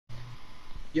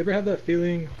You ever have that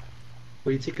feeling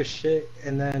where you take a shit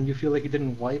and then you feel like you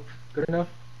didn't wipe good enough?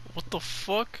 What the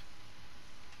fuck?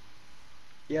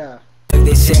 Yeah.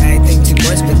 They say I think too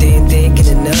much, but they ain't thinking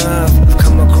enough. I've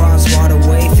come across water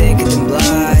way thicker than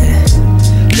blood.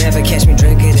 Never catch me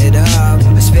drinking it up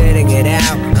or spitting it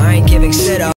out. I ain't giving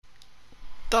shit up.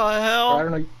 The Or I hell?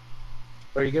 don't know.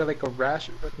 Or you get like a rash.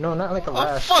 No, not like a A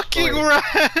rash. fucking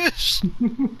rash!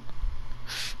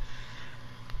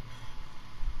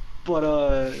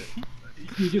 But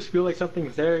you just feel like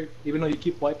something's there, even though you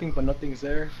keep wiping, but nothing's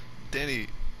there. Danny,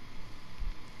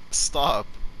 stop.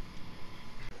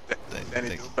 Danny,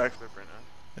 do a backflip right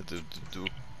now. Yeah, do a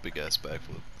big ass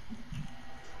backflip.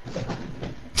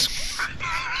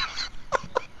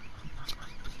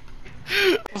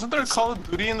 Wasn't there a Call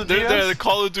of Duty in the There, DS? the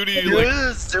Call of Duty, There like,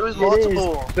 was It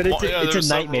multiple. is, but it's, Well, yeah, it's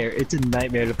there's a nightmare. It's a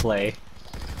nightmare to play.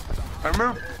 I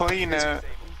remember playing that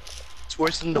It's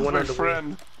worse than the with one my on the Wii.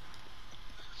 friend.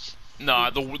 nah,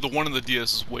 the one on the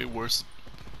DS is way worse.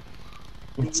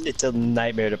 It's a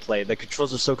nightmare to play. The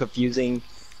controls are so confusing.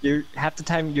 You're half the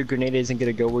time your grenade isn't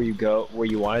gonna go where you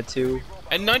want it to.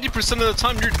 And 90% of the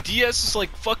time, your DS is like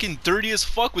fucking dirty as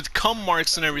fuck with cum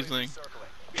marks and everything.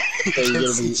 So you're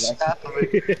gonna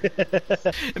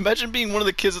be Imagine being one of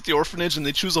the kids at the orphanage and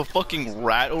they choose a fucking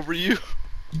rat over you.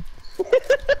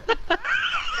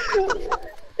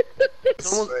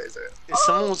 If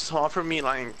someone was to offer me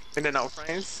like In-N-Out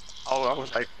fries, I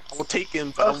was like, I will take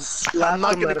him, but I'm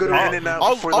not gonna go to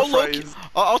In-N-Out for the fries.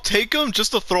 I'll take him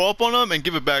just to throw up on him and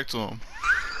give it back to him.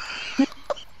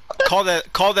 Call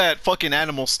that fucking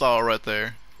animal style right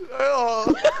there.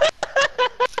 Oh.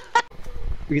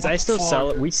 because I still sell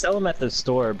it. We sell them at the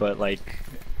store, but like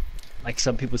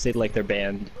some people say like they're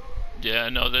banned. Yeah,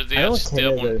 no, they I have don't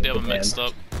care them the mixed band.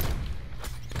 up.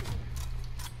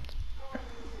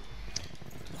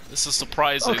 This is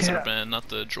surprise that are banned, not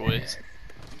the joys.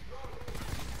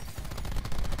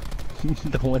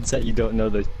 The ones that you don't know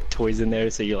the toys in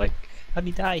there, so you're like, how'd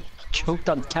he die? He choked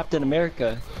on Captain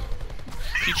America.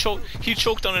 He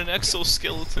choked on an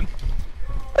exoskeleton.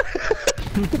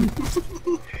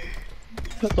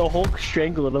 The Hulk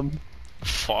strangled him.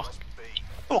 Fuck.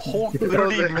 The Hulk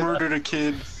literally murdered a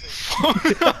kid.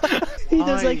 He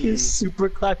does like his super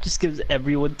clap, just gives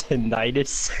everyone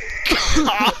tinnitus.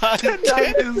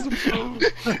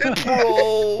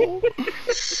 Bro.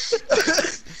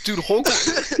 Dude,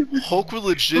 Hulk would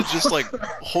legit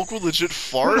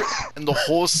fart, and the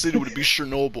whole city would be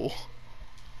Chernobyl.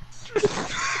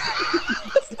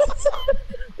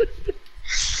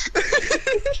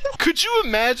 Could you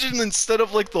imagine instead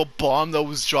of like the bomb that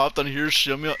was dropped on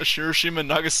Hiroshima and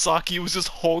Nagasaki, it was just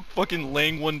Hulk fucking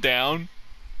laying one down?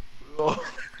 No,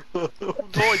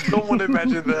 I don't want to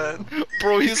imagine that.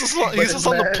 Bro, he's just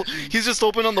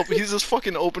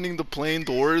fucking opening the plane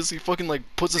doors. He fucking like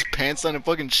puts his pants down and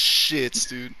fucking shits,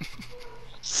 dude.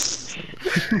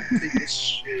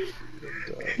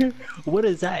 What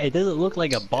is that? It doesn't look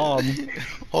like a bomb.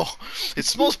 Oh, it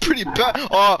smells pretty bad.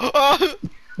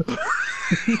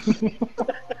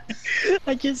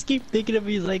 I just keep thinking of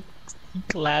he's like, he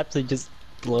claps and just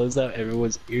blows out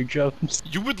everyone's eardrums.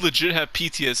 You would legit have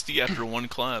PTSD after one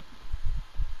clap.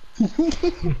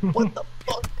 What the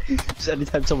fuck? Just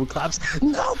anytime someone claps,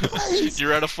 no, please!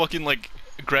 You're at a fucking like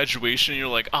graduation, and you're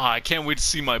like, I can't wait to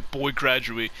see my boy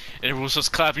graduate, and everyone's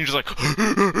just clapping. You're just like,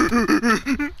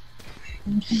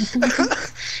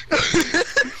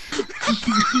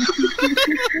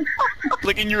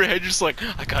 like in your head, you're just like,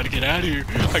 I gotta get out of here.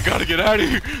 I gotta get out of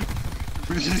here.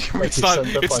 It's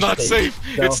not safe.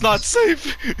 No. It's not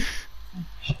safe.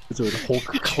 So the Hulk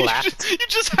clapped. You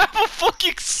just have a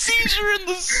fucking seizure in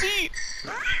the seat.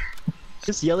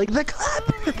 Just yelling, the clap!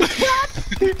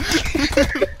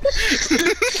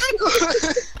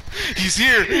 He's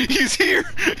here. He's here.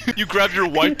 You grab your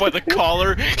wife by the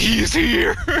collar. He's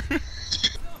here.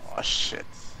 Oh shit.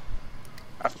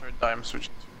 After I die, I'm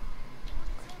switching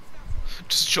to...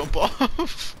 Just jump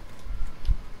off.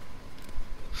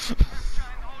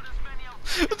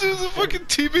 Dude, the fucking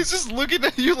teammate's just looking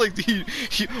at you like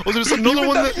oh, there's another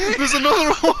one. There's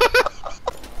another one.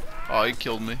 Oh, he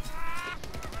killed me.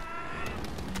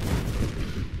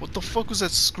 What the fuck was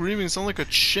that screaming? It sounded like a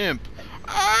chimp.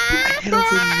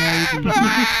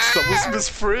 That was Miss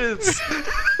Fritz!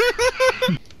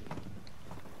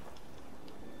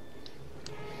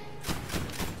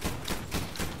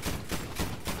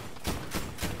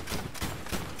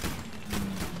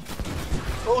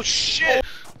 Oh shit!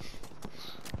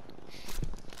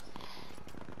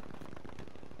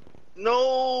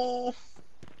 No!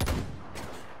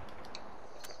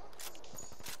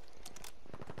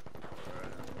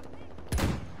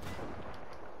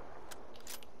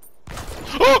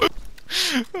 Oh!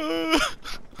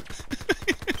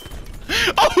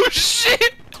 Oh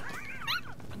shit!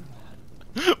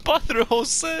 Padre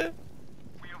Jose!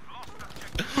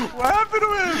 What happened to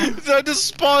him? I just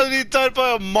spawned and he died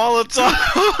by a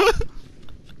Molotov!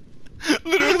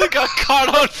 Literally got caught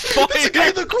on fire! This guy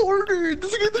in the corner!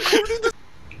 This guy in the corner!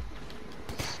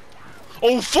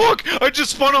 Oh fuck! I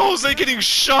just spawned a Jose getting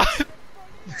shot!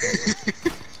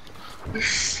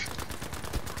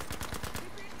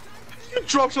 You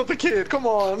drop shot the kid, come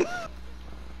on!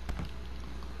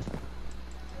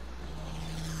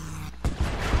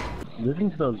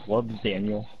 Listen to those wubs,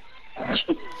 Daniel.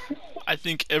 I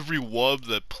think every wub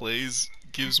that plays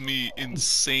gives me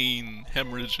insane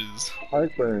hemorrhages.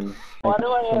 Heartburn. Why do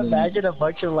I imagine a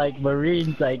bunch of like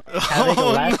Marines like having a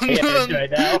laugh dance right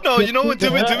now? No, you know what?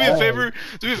 Do me a favor.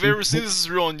 Do me a favor. See, this is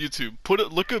real on YouTube.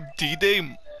 Look up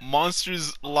D-Day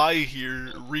Monsters Lie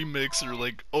Here remix or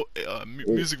like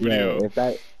music video.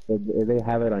 Yeah, if they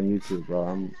have it on YouTube, bro,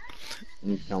 I'm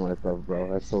killing myself,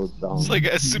 bro. That's so dumb. It's like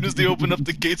as soon as they open up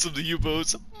the gates of the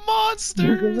U-boats,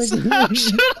 monsters. How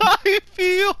should I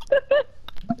feel?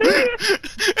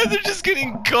 And they're just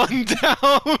getting gunned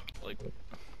down. Like,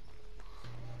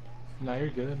 Nah, you're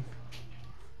good.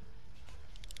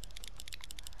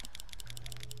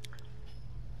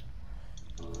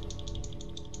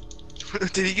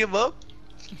 Did he give up?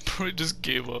 bro, he just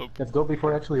gave up. Let's go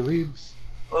before it actually leaves.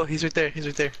 Oh, he's right there, he's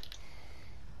right there.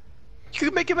 You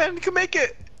can make it, man, you can make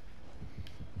it!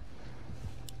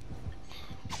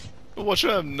 Watch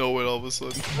I have no it all of a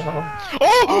sudden. No.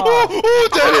 Oh,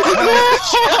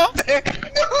 Daddy!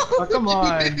 Oh, come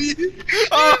on.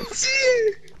 Oh.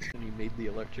 And he made the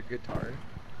electric guitar.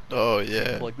 Oh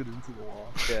yeah. Plugged it into the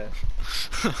wall. Yeah.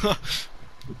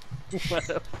 What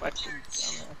a fucking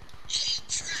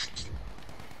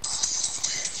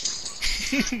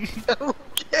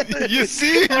dumbass. You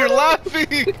see? You're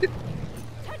laughing!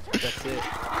 That's it.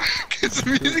 Cause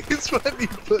the music is funny,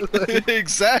 but like...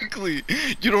 Exactly!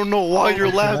 You don't know why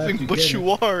you're laughing, but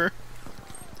you are.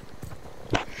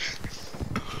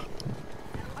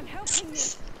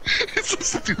 It's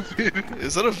so stupid.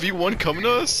 Is that a V1 coming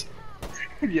to us?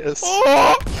 Yes.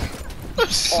 Oh!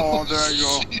 Oh, there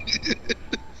you go.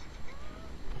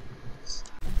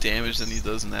 Damage than he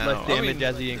does now. Less damage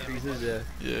as he increases, yeah.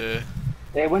 Yeah.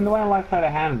 Hey, when do I unlock sleight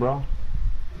of hand, bro?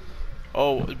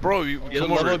 Oh, bro, you You come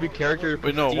level over. up your character.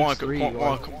 Wait, no, Juan, prestige 3,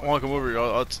 Juan, come over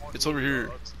here. It's over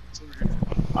here.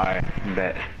 Alright,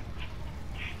 bet.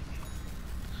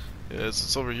 Yeah,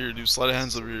 it's over here, dude. Slide of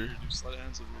hands over here.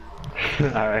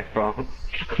 Alright, bro.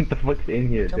 What the fuck's in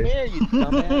here, Come dude? here, you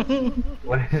dumbass.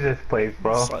 What is this place,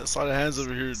 bro? Slide of hands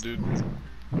over here, dude.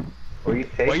 Where you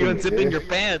taking Why are you me, unzipping dude? your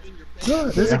pants?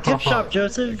 There's a gift shop,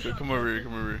 Joseph. Come over here,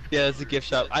 come over here. Yeah, it's a gift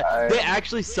shop. They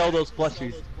actually sell those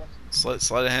plushies.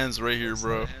 Slide of hands right here,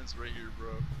 bro.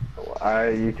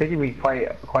 You're taking me quite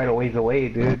a ways away,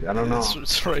 dude. I don't know.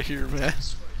 It's right here, man.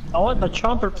 I want the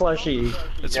Chomper plushie.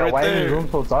 It's Yeah, right why is the there. room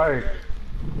so dark?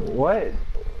 What?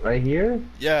 Right here?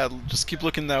 Yeah, just keep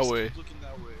looking that way.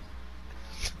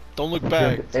 Don't look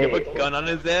back. He have a gun on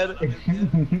his head.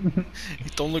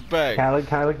 Don't look back. Can I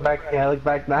look back? Can I look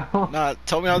back now? Nah,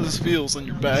 tell me how this feels on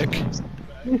your back.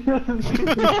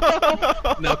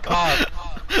 No, cop.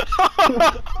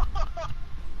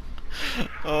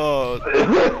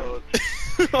 Oh.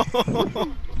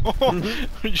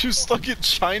 Are you stuck in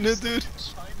China, dude?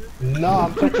 No,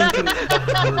 I'm touching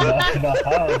the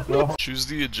house, bro. Choose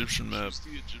the Egyptian map.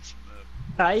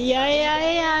 Ay, ay,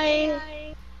 ay,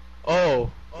 ay. Oh,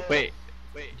 wait.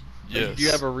 Yes. Do you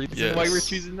have a reason Yes. why we're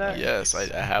choosing that? Yes, I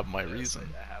have my reason.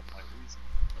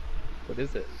 What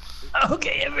is it?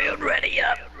 Okay, everyone, ready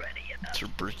up.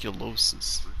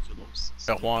 Tuberculosis.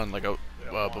 Juan, like,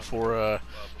 before I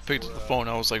picked up the phone,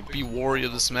 I was like, be wary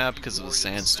of this map because of the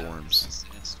sandstorms.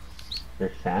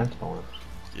 There's sandstorms.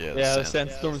 Yeah, Yeah, the sand-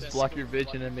 sandstorms block your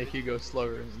vision and make you go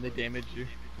slower, and they damage you.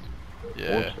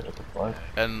 Yeah. Bullshit, what the fuck?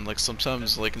 And like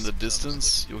sometimes, like in the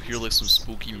distance, you'll hear like some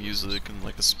spooky music and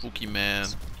like a spooky man.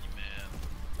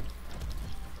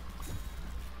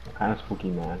 What kind of spooky,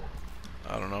 man?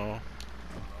 I don't know.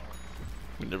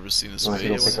 We've never seen this Unless you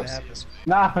don't face. pick up-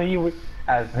 Nah,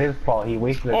 as his fault, he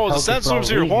wasted. Oh, the sandstorm's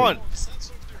here, Juan!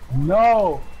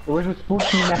 No, where's the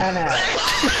spooky man at?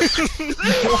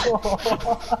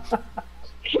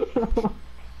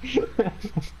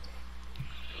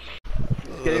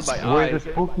 Getting my Where's eyes.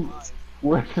 the spooky?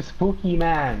 Where's the spooky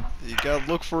man? You gotta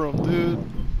look for him, dude.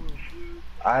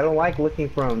 I don't like looking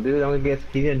for him, dude.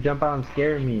 He's gonna jump out and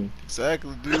scare me.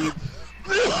 Exactly, dude.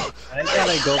 I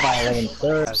gotta go by 11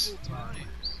 thirds.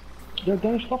 Yo,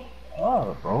 Dennis, stop.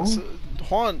 up, bro.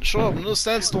 Juan, shut up. No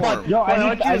sandstorm. Yo, Why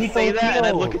I don't need you say that and I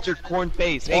heal. look at your corn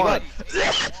face? Hey, Juan.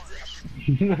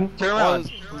 Turn around.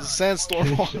 Juan, sandstorm.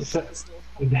 Juan.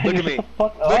 Look at me.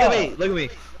 Fuck Look up. at me. Look at me.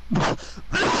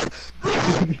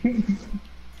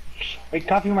 Wait,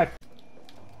 copy my.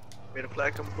 Made a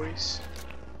flag him, boys.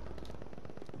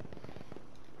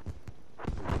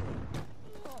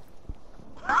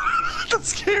 That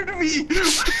scared me.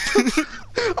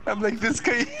 I'm like, this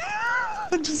guy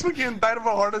just fucking died of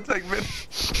a heart attack, man.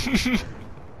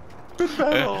 Good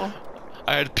battle.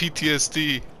 I had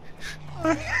PTSD.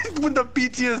 When the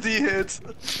PTSD hits.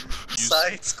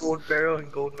 Sights, gold barrel,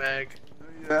 and gold mag.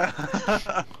 Yeah.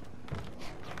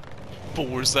 But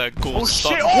where's that gold Oh,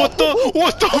 stuff? shit. Oh!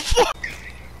 What the fuck?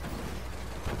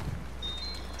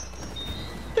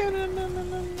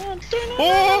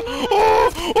 Oh!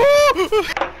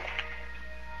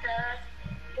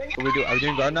 What we do? Are we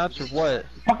doing guard knots or what?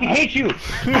 Fucking hate you.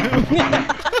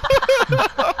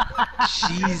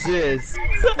 Jesus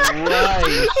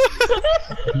Christ!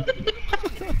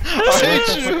 I hate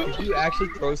you! Did you actually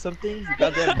throw something? You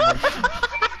goddamn monkey.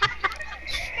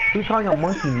 Who's calling a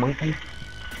monkey?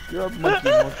 You're a monkey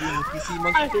see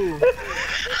monkey too.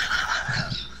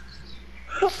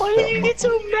 Why did you get so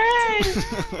mad?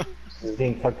 This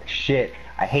game fucking shit.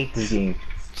 I hate this game.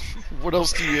 What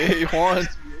else do you hate, Juan?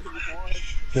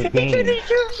 This He tried game. to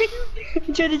shoot me.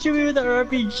 He tried to shoot me with an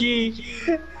RPG,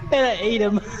 and I ate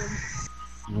him.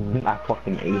 I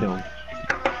fucking ate him.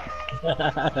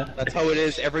 That's how it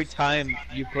is every time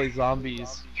you play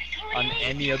zombies on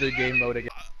any other game mode again.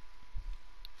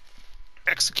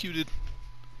 Executed.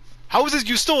 How is it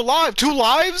you still alive? 2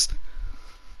 lives?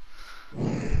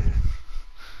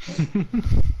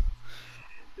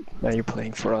 Now you're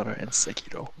playing For Honor and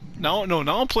Sekiro. Now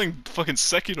I'm playing fucking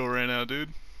Sekiro right now, dude.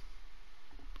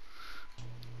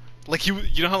 Like you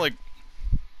know how like